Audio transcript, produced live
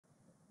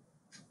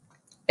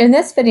In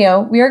this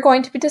video, we are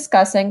going to be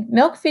discussing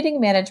milk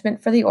feeding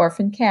management for the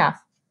orphan calf.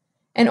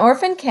 An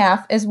orphan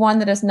calf is one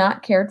that is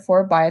not cared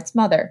for by its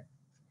mother.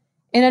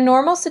 In a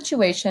normal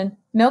situation,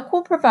 milk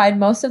will provide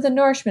most of the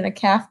nourishment a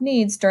calf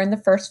needs during the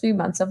first few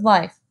months of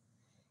life.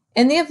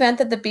 In the event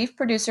that the beef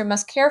producer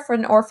must care for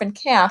an orphan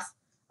calf,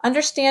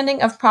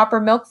 understanding of proper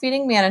milk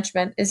feeding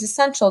management is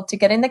essential to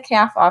getting the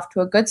calf off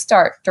to a good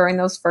start during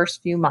those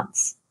first few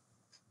months.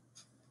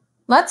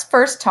 Let's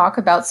first talk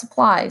about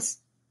supplies.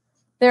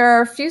 There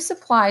are a few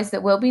supplies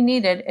that will be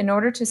needed in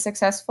order to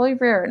successfully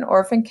rear an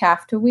orphan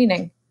calf to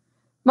weaning.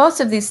 Most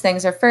of these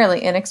things are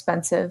fairly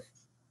inexpensive.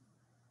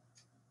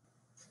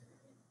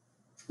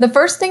 The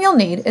first thing you'll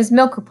need is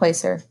milk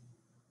replacer.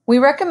 We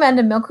recommend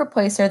a milk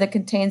replacer that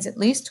contains at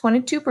least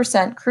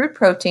 22% crude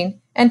protein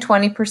and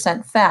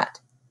 20% fat.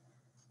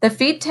 The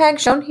feed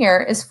tag shown here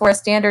is for a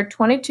standard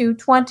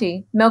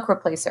 2220 milk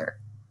replacer.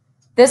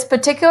 This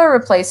particular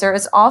replacer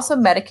is also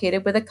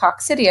medicated with a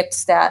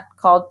coccidiostat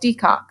called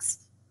Decox.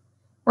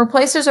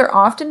 Replacers are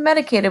often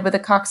medicated with a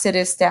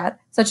coccidiostat,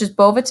 such as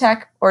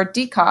Bovatec or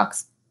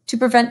Decox, to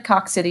prevent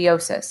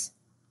coccidiosis.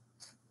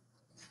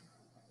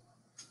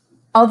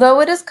 Although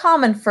it is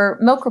common for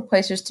milk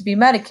replacers to be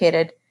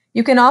medicated,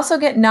 you can also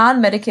get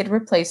non-medicated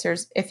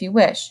replacers if you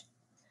wish.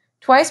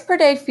 Twice per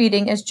day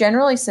feeding is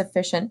generally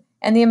sufficient,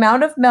 and the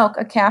amount of milk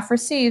a calf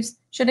receives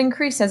should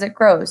increase as it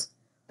grows,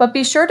 but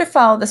be sure to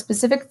follow the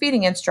specific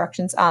feeding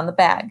instructions on the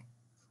bag.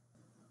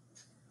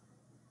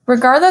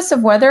 Regardless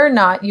of whether or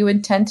not you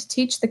intend to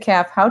teach the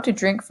calf how to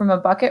drink from a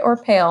bucket or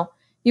pail,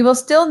 you will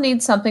still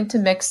need something to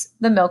mix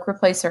the milk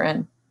replacer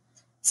in.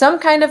 Some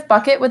kind of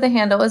bucket with a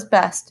handle is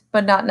best,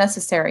 but not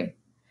necessary.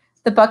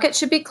 The bucket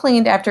should be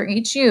cleaned after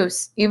each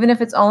use, even if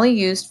it's only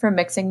used for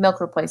mixing milk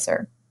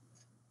replacer.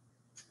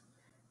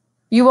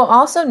 You will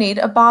also need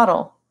a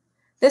bottle.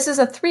 This is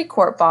a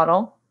 3-quart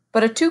bottle,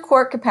 but a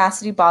 2-quart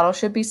capacity bottle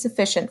should be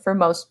sufficient for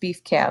most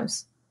beef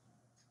calves.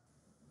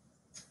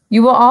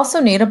 You will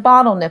also need a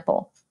bottle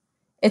nipple.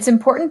 It's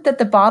important that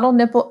the bottle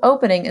nipple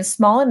opening is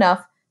small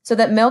enough so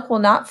that milk will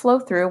not flow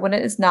through when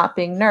it is not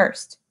being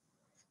nursed.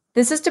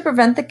 This is to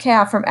prevent the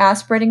calf from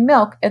aspirating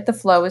milk if the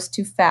flow is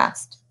too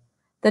fast.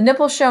 The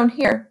nipple shown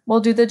here will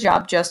do the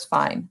job just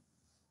fine.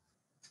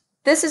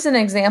 This is an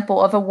example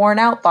of a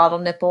worn-out bottle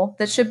nipple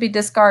that should be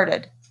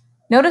discarded.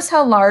 Notice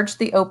how large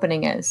the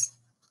opening is.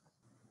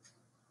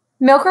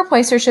 Milk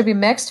replacer should be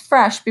mixed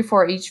fresh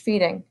before each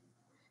feeding.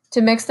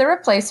 To mix the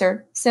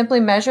replacer, simply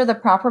measure the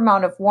proper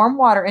amount of warm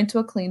water into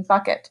a clean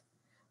bucket.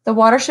 The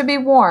water should be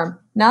warm,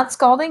 not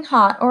scalding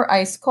hot or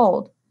ice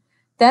cold.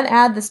 Then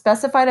add the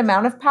specified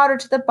amount of powder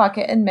to the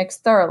bucket and mix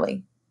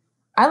thoroughly.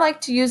 I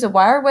like to use a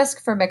wire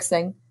whisk for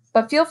mixing,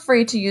 but feel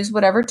free to use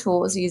whatever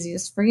tool is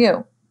easiest for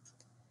you.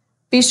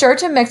 Be sure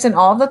to mix in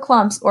all of the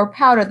clumps or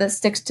powder that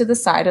sticks to the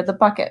side of the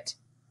bucket.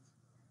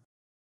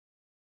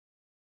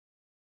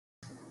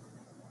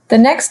 The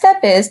next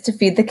step is to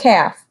feed the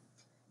calf.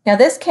 Now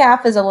this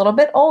calf is a little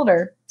bit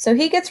older, so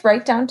he gets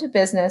right down to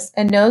business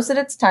and knows that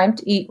it's time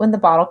to eat when the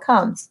bottle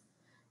comes.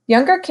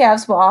 Younger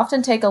calves will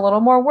often take a little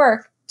more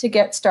work to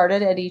get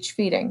started at each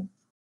feeding.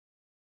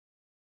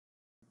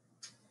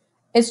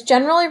 It's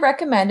generally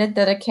recommended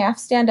that a calf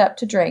stand up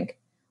to drink,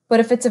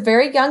 but if it's a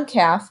very young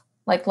calf,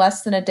 like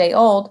less than a day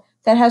old,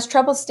 that has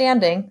trouble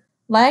standing,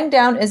 lying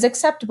down is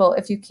acceptable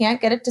if you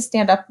can't get it to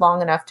stand up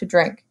long enough to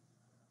drink.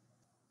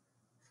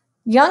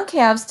 Young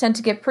calves tend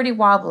to get pretty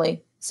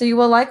wobbly, so you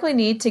will likely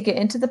need to get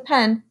into the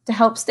pen to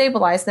help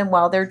stabilize them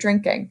while they're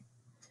drinking.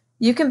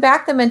 You can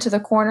back them into the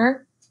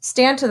corner,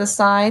 stand to the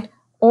side,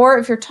 or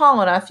if you're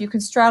tall enough, you can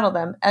straddle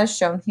them as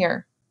shown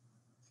here.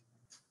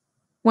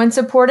 When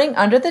supporting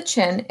under the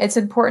chin, it's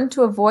important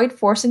to avoid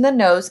forcing the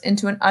nose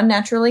into an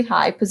unnaturally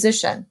high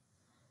position.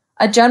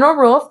 A general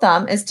rule of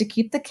thumb is to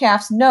keep the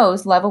calf's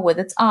nose level with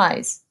its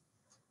eyes.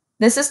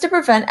 This is to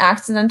prevent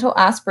accidental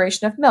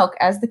aspiration of milk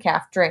as the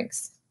calf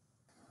drinks.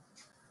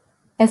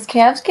 As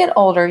calves get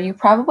older, you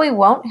probably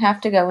won't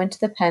have to go into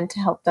the pen to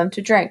help them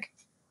to drink.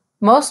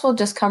 Most will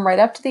just come right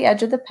up to the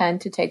edge of the pen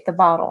to take the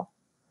bottle.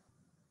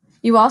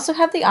 You also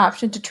have the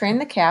option to train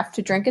the calf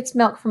to drink its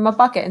milk from a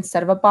bucket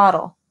instead of a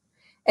bottle.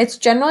 It's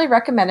generally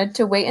recommended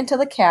to wait until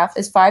the calf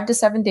is 5 to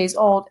 7 days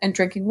old and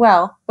drinking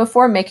well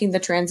before making the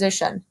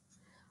transition.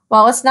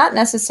 While it's not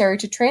necessary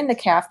to train the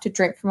calf to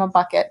drink from a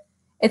bucket,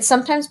 it's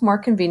sometimes more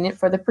convenient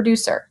for the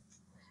producer.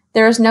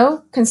 There is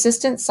no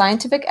consistent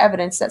scientific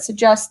evidence that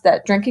suggests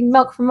that drinking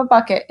milk from a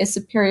bucket is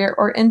superior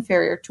or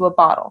inferior to a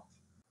bottle.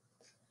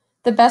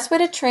 The best way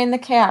to train the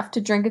calf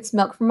to drink its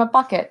milk from a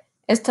bucket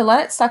is to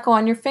let it suckle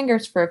on your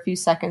fingers for a few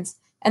seconds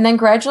and then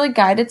gradually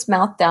guide its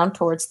mouth down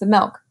towards the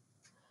milk.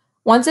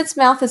 Once its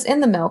mouth is in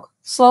the milk,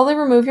 slowly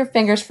remove your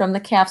fingers from the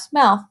calf's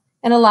mouth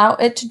and allow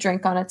it to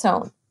drink on its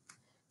own.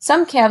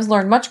 Some calves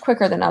learn much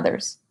quicker than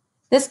others.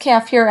 This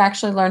calf here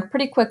actually learned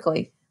pretty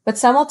quickly, but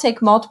some will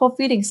take multiple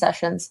feeding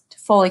sessions to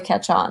fully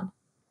catch on.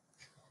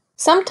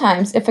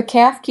 Sometimes, if a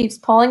calf keeps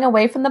pulling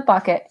away from the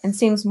bucket and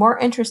seems more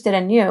interested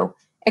in you,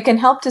 it can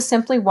help to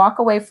simply walk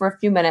away for a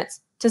few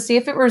minutes to see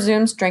if it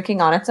resumes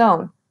drinking on its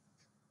own.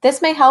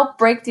 This may help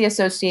break the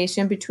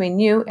association between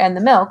you and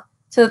the milk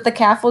so that the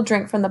calf will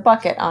drink from the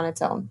bucket on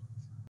its own.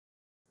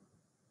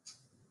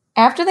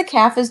 After the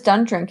calf is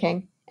done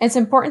drinking, it's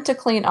important to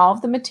clean all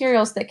of the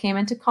materials that came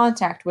into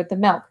contact with the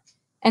milk,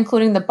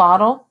 including the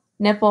bottle,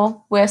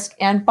 nipple, whisk,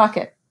 and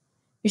bucket.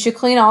 You should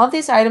clean all of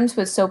these items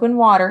with soap and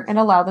water and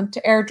allow them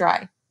to air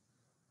dry.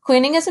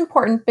 Cleaning is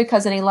important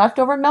because any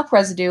leftover milk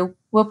residue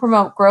will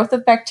promote growth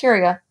of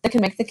bacteria that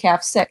can make the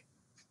calf sick.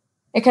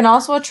 It can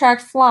also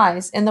attract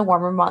flies in the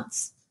warmer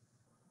months.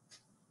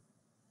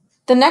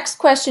 The next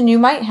question you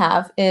might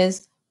have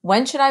is,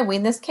 when should I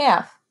wean this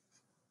calf?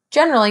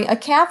 Generally, a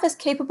calf is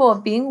capable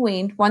of being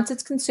weaned once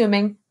it's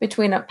consuming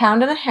between 1.5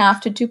 pounds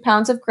to 2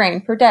 pounds of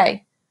grain per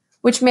day,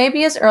 which may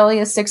be as early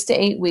as 6 to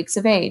 8 weeks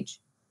of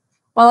age.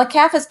 While a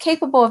calf is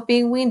capable of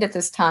being weaned at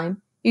this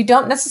time, you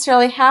don't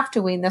necessarily have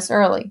to wean this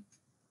early.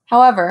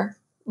 However,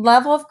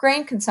 level of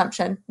grain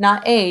consumption,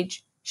 not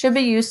age, should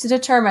be used to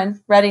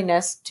determine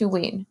readiness to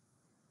wean.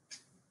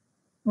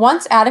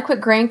 Once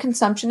adequate grain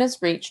consumption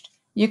is reached,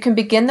 you can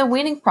begin the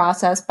weaning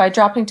process by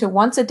dropping to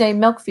once-a-day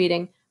milk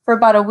feeding for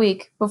about a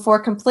week before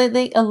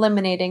completely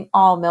eliminating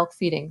all milk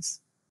feedings.